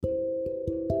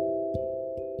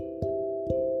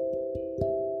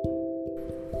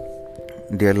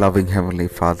Dear loving Heavenly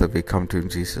Father, we come to you in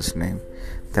Jesus' name.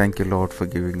 Thank you, Lord, for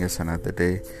giving us another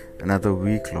day, another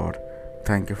week, Lord.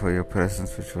 Thank you for your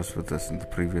presence which was with us in the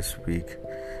previous week.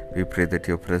 We pray that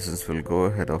your presence will go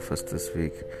ahead of us this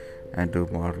week and do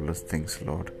marvelous things,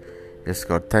 Lord. Yes,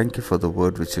 God, thank you for the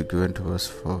word which you've given to us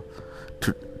for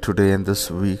today and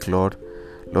this week, Lord.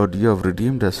 Lord, you have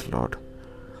redeemed us, Lord,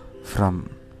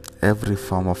 from every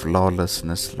form of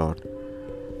lawlessness, Lord.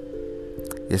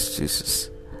 Yes, Jesus,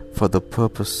 for the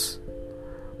purpose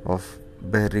of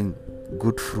bearing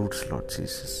good fruits, Lord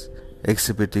Jesus,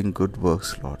 exhibiting good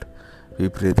works, Lord. We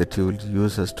pray that you will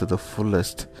use us to the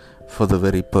fullest for the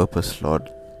very purpose, Lord.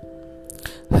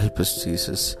 Help us,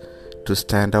 Jesus, to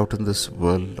stand out in this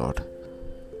world, Lord.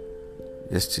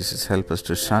 Yes, Jesus, help us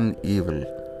to shun evil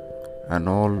and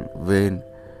all vain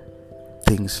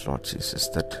things, Lord Jesus,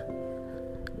 that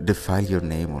defile your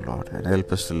name, O Lord, and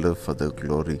help us to live for the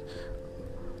glory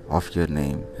of your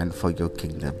name and for your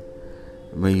kingdom.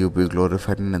 May you be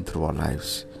glorified in and through our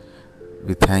lives.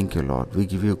 We thank you, Lord. We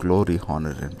give you glory,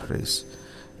 honor, and praise.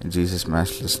 In Jesus'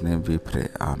 matchless name we pray.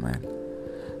 Amen.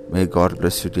 May God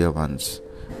bless you, dear ones.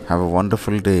 Have a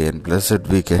wonderful day and blessed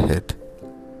week ahead.